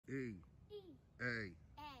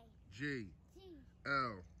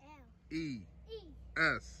G-L-E-S.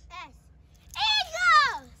 Eagles!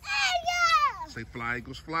 Eagles! Say fly,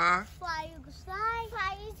 Eagles, fly. Fly, Eagles, fly.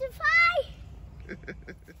 Fly, Eagles,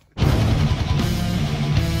 fly.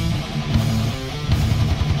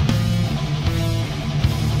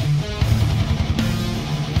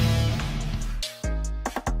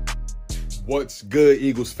 What's good,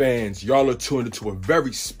 Eagles fans? Y'all are tuned into a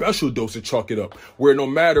very special dose of Chalk It Up, where no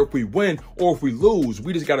matter if we win or if we lose,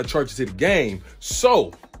 we just got to charge it to the game.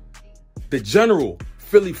 So, the General,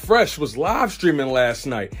 Philly Fresh, was live streaming last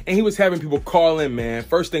night, and he was having people call in, man.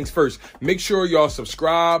 First things first, make sure y'all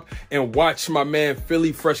subscribe and watch my man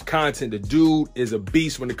Philly Fresh content. The dude is a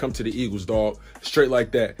beast when it comes to the Eagles, dog. Straight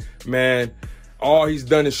like that, man. All he's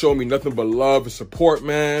done is show me nothing but love and support,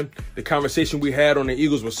 man. The conversation we had on the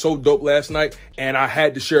Eagles was so dope last night, and I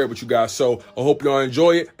had to share it with you guys. So I hope y'all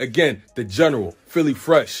enjoy it. Again, the General, Philly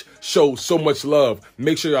Fresh, shows so much love.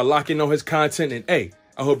 Make sure y'all lock in on his content. And, hey,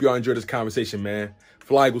 I hope y'all enjoy this conversation, man.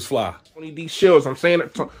 Fly, Eagles, fly. Tony Desheilds, I'm saying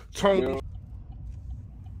it. Tony.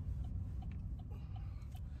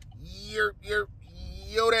 Yo,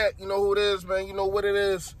 that. You know who it is, man. You know what it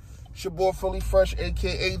is. It's your boy Philly Fresh,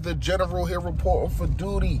 a.k.a. the General, here reporting for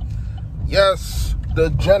duty. Yes,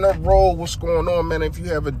 the General. What's going on, man? If you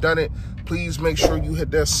haven't done it, please make sure you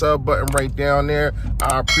hit that sub button right down there.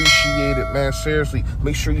 I appreciate it, man. Seriously,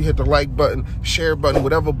 make sure you hit the like button, share button,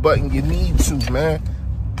 whatever button you need to, man.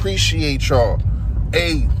 Appreciate y'all.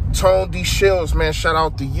 Hey, Tony Desheilds, man, shout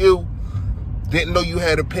out to you. Didn't know you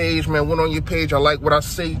had a page, man. Went on your page. I like what I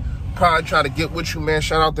see. Probably try to get with you, man.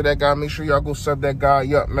 Shout out to that guy. Make sure y'all go sub that guy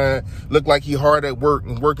up, man. Look like he hard at work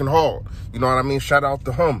and working hard. You know what I mean? Shout out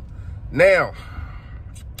to him. Now,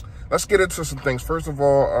 let's get into some things. First of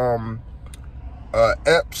all,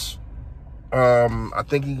 Epps, I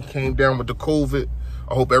think he came down with the COVID.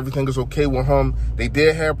 I hope everything is okay with him. They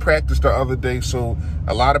did have practice the other day, so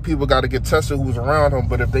a lot of people got to get tested who was around him.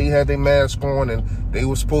 But if they had their mask on and they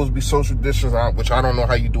were supposed to be social distance, which I don't know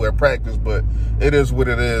how you do at practice, but it is what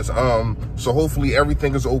it is. So hopefully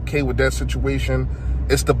everything is okay with that situation.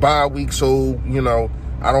 It's the bye week, so, you know,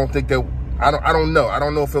 I don't think that, I don't know. I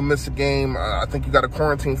don't know if he'll miss a game. I think you got to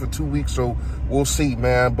quarantine for 2 weeks, so we'll see,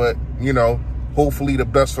 man. But, you know, hopefully the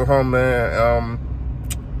best for him, man.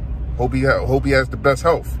 Hope he has the best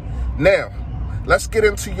health. Now, let's get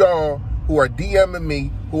into y'all who are DMing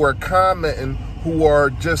me, who are commenting, who are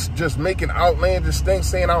just making outlandish things,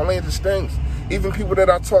 saying outlandish things. Even people that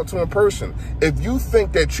I talk to in person. If you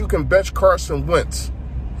think that you can bench Carson Wentz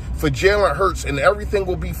for Jalen Hurts and everything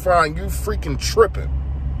will be fine, you freaking tripping.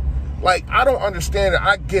 Like, I don't understand it.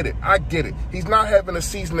 I get it. I get it. He's not having a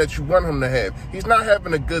season that you want him to have. He's not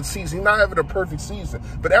having a good season. He's not having a perfect season.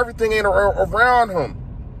 But everything ain't around him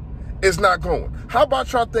is not going. How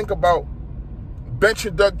about y'all think about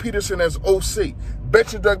benching Doug Peterson as OC,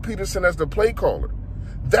 benching Doug Peterson as the play caller?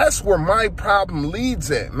 That's where my problem leads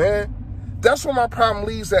at, man. That's where my problem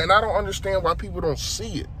leads at, and I don't understand why people don't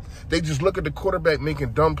see it. They just look at the quarterback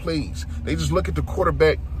making dumb plays. They just look at the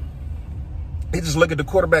quarterback. They just look at the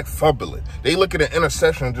quarterback fumbling. They look at an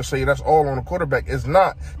interception and just say that's all on the quarterback. It's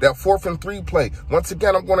not. That 4th and 3 play. Once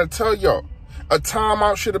again, I'm going to tell y'all. A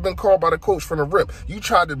timeout should have been called by the coach from the rip. You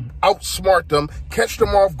tried to outsmart them, catch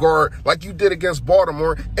them off guard like you did against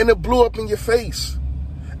Baltimore, and it blew up in your face.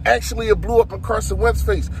 Actually, it blew up in Carson Wentz's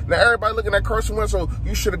face. Now, everybody looking at Carson Wentz, oh,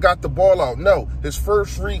 you should have got the ball out. No, his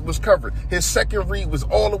first read was covered. His second read was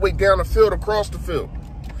all the way down the field, across the field.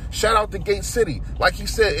 Shout out to Gate City. Like he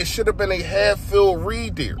said, it should have been a half-field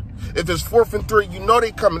read there. If it's 4th and 3, you know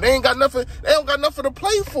they coming. They ain't got nothing. They don't got nothing to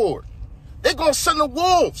play for. They're going to send the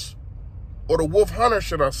Wolves. Or the Wolf Hunter,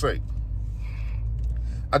 should I say.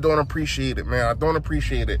 I don't appreciate it, man. I don't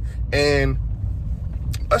appreciate it. And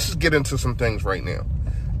let's just get into some things right now.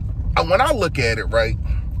 When I look at it, right,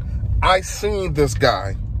 I seen this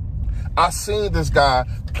guy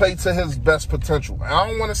play to his best potential. I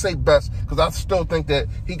don't want to say best because I still think that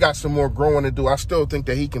he got some more growing to do. I still think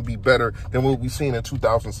that he can be better than what we've seen in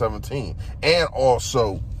 2017 and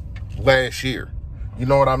also last year. You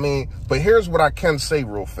know what I mean? But here's what I can say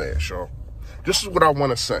real fast, y'all. This is what I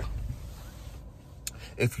want to say.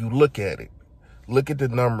 If you look at it, look at the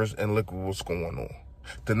numbers and look at what's going on.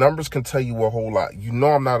 The numbers can tell you a whole lot. You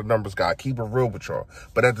know I'm not a numbers guy. I keep it real with y'all.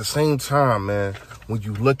 But at the same time, man, when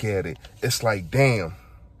you look at it, it's like, damn.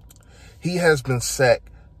 He has been sacked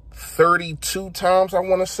 32 times, I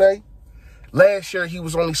want to say. Last year, he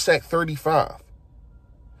was only sacked 35.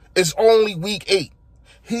 It's only week 8.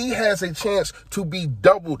 He has a chance to be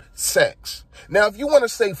doubled sacks. Now, if you want to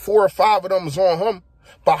say 4 or 5 of them is on him,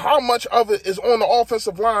 but how much of it is on the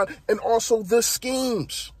offensive line and also the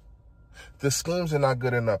schemes? the schemes are not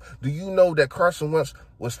good enough? Do you know that Carson Wentz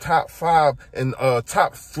was top 5 and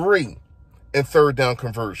top 3 in third down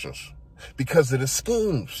conversions because of the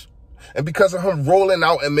schemes and because of him rolling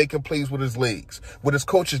out and making plays with his legs, with his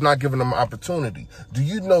coaches not giving him an opportunity? Do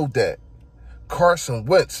you know that Carson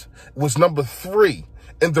Wentz was number 3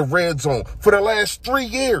 in the red zone for the last 3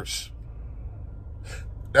 years?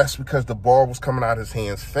 That's because the ball was coming out of his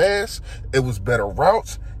hands fast. It was better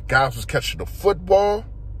routes. Guys was catching the football.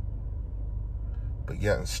 But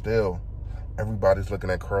yet and still, everybody's looking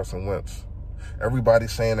at Carson Wentz.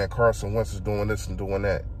 Everybody's saying that Carson Wentz is doing this and doing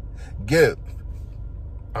that.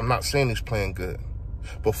 I'm not saying he's playing good.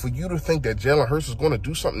 But for you to think that Jalen Hurts is going to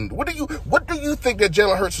do something, what do you think that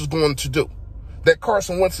Jalen Hurts is going to do that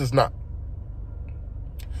Carson Wentz is not?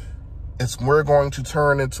 We're going to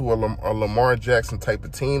turn into a Lamar Jackson type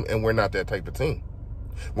of team, and we're not that type of team.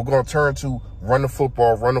 We're going to turn to run the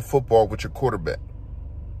football with your quarterback.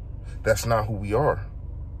 That's not who we are.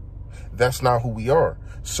 That's not who we are.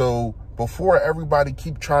 So before everybody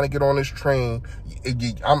keep trying to get on this train,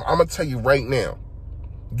 I'm going to tell you right now,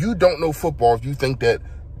 you don't know football if you think that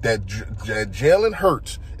Jalen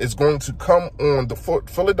Hurts is going to come on the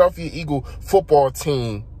Philadelphia Eagle football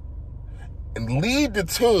team and lead the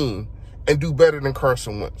team and do better than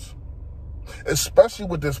Carson Wentz. Especially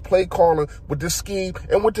with this play calling, with this scheme,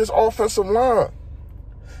 and with this offensive line.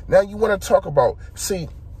 Now you want to talk about,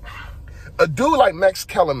 a dude like Max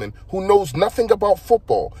Kellerman, who knows nothing about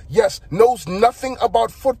football, knows nothing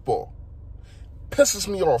about football, pisses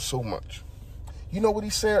me off so much. You know what he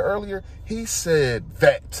said earlier? He said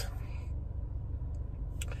that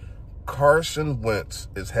Carson Wentz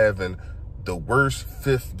is having the worst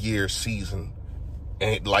fifth-year season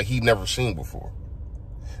like he never seen before.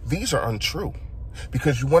 These are untrue.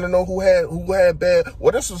 Because you want to know who had bad?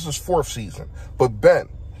 Well, this is his 4th season. But Ben,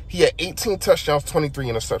 he had 18 touchdowns, 23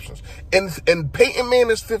 interceptions. In Peyton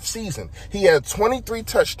Manning's 5th season, he had 26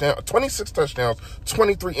 touchdowns,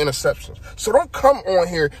 23 interceptions. So don't come on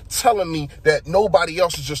here telling me that nobody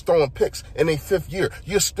else is just throwing picks in their 5th year.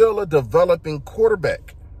 You're still a developing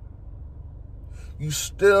quarterback. You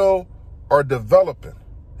still are developing.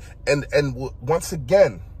 And once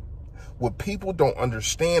again, what people don't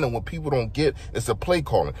understand and what people don't get is the play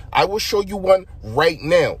calling. I will show you one right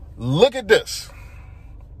now. Look at this.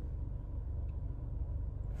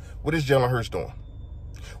 What is Jalen Hurts doing?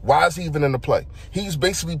 Why is he even in the play? He's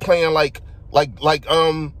basically playing like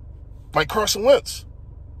Carson Wentz.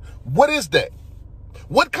 What is that?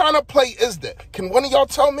 What kind of play is that? Can one of y'all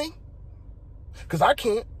tell me? Because I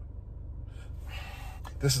can't.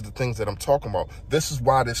 This is the things that I'm talking about. This is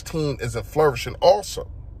why this team isn't flourishing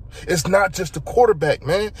also. It's not just the quarterback,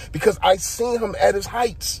 man, because I seen him at his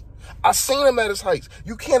heights.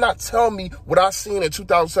 You cannot tell me what I seen in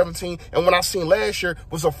 2017 and what I seen last year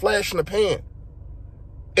was a flash in the pan.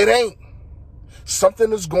 It ain't.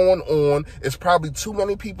 Something is going on. It's probably too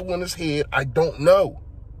many people in his head. I don't know.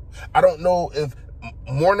 I don't know if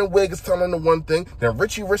Morning Wig is telling him one thing, then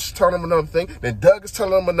Richie Rich is telling him another thing, then Doug is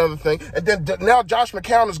telling him another thing, and then now Josh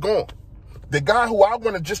McCown is gone. The guy who I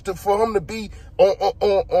wanted for him to be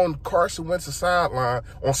on Carson Wentz's sideline,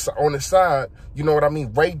 on his side, you know what I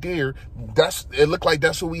mean, right there, it looked like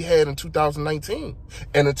that's what we had in 2019.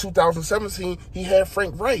 And in 2017, he had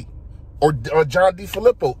Frank Wright or John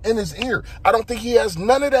DeFilippo in his ear. I don't think he has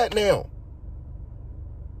none of that now.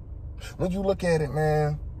 When you look at it,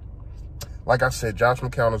 man, like I said, Josh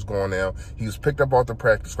McCown is gone now. He was picked up off the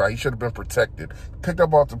practice squad. He should have been protected. Picked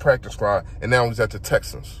up off the practice squad, and now he's at the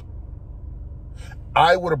Texans.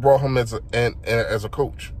 I would have brought him as a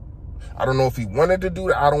coach. I don't know if he wanted to do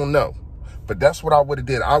that. I don't know. But that's what I would have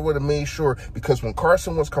did. I would have made sure, because when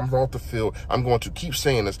Carson Wentz comes off the field, I'm going to keep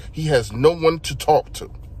saying this, he has no one to talk to.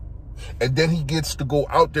 And then he gets to go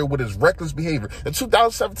out there with his reckless behavior. In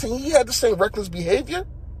 2017, he had the same reckless behavior.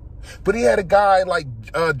 But he had a guy like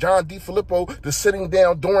John DeFilippo that's sitting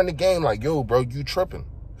down during the game like, yo, bro, you tripping.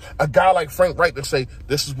 A guy like Frank Wright to say,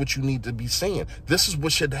 this is what you need to be saying. This is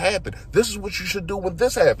what should happen. This is what you should do when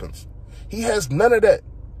this happens. He has none of that.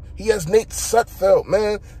 He has Nate Sudfeld,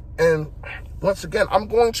 man. And once again, I'm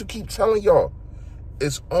going to keep telling y'all,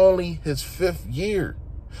 it's only his 5th year.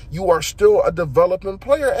 You are still a developing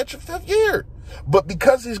player at your 5th year. But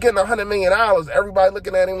because he's getting $100 million, everybody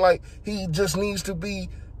looking at him like he just needs to be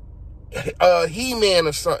He-Man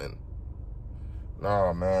or something.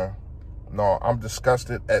 Nah, man. No, I'm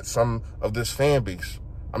disgusted at some of this fan base.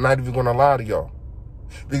 I'm not even going to lie to y'all.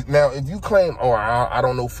 Now, if you claim, oh, I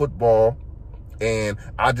don't know football, and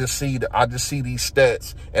I just see these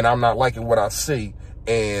stats, and I'm not liking what I see,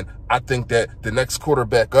 and I think that the next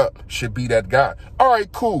quarterback up should be that guy. All right,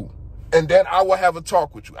 cool. And then I will have a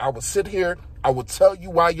talk with you. I will sit here, I will tell you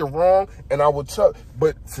why you're wrong, and I will tell,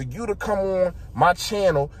 but for you to come on my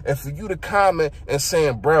channel and for you to comment and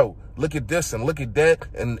saying, bro, look at this and look at that,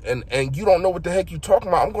 and you don't know what the heck you're talking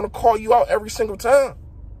about, I'm going to call you out every single time.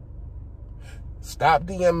 Stop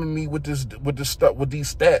DMing me with this stuff, with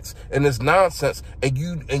these stats and this nonsense, and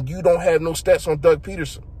you don't have no stats on Doug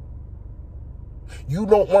Peterson. You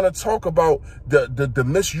don't want to talk about the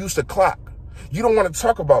misuse of clock. You don't want to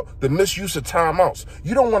talk about the misuse of timeouts.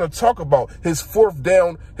 You don't want to talk about his fourth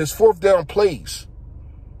down plays.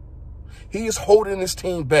 He is holding his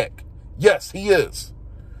team back. Yes, he is.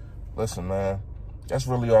 Listen, man, that's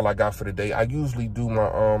really all I got for today. I usually do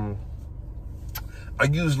my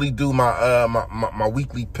my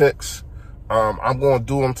weekly picks. I'm going to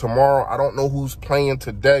do them tomorrow. I don't know who's playing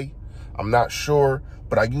today. I'm not sure.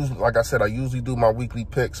 But I usually, like I said, I usually do my weekly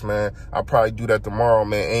picks, man. I'll probably do that tomorrow,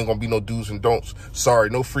 man. Ain't gonna be no do's and don'ts. Sorry,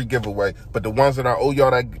 no free giveaway. But the ones that I owe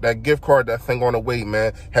y'all that gift card, that thing on the way,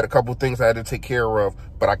 man. Had a couple things I had to take care of,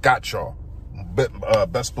 but I got y'all.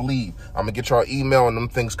 Best believe I'm gonna get y'all email and them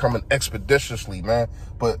things coming expeditiously, man.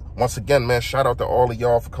 But once again, man, shout out to all of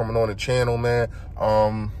y'all for coming on the channel, man.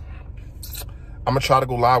 I'm gonna try to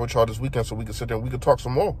go live with y'all this weekend so we can sit there and we can talk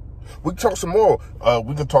some more. We can talk some more.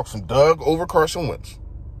 We can talk some Doug over Carson Wentz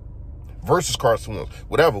versus Carson Wentz.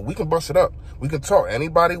 Whatever. We can bust it up. We can talk.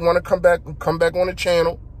 Anybody want to come back on the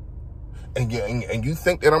channel and you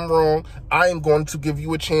think that I'm wrong, I am going to give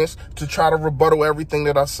you a chance to try to rebuttal everything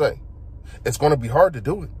that I say. It's going to be hard to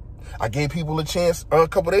do it. I gave people a chance a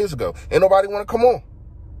couple days ago. Ain't nobody want to come on.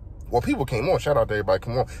 Well, people came on. Shout out to everybody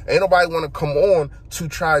come on. Ain't nobody want to come on to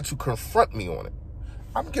try to confront me on it.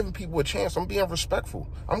 I'm giving people a chance. I'm being respectful.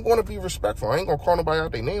 I'm going to be respectful. I ain't going to call nobody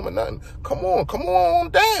out their name or nothing. Come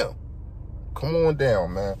on down. Come on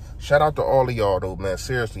down, man. Shout out to all of y'all, though, man.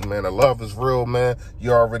 Seriously, man. The love is real, man.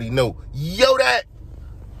 You already know. Yo, that.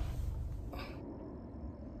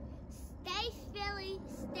 Stay Philly,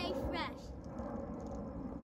 stay fresh.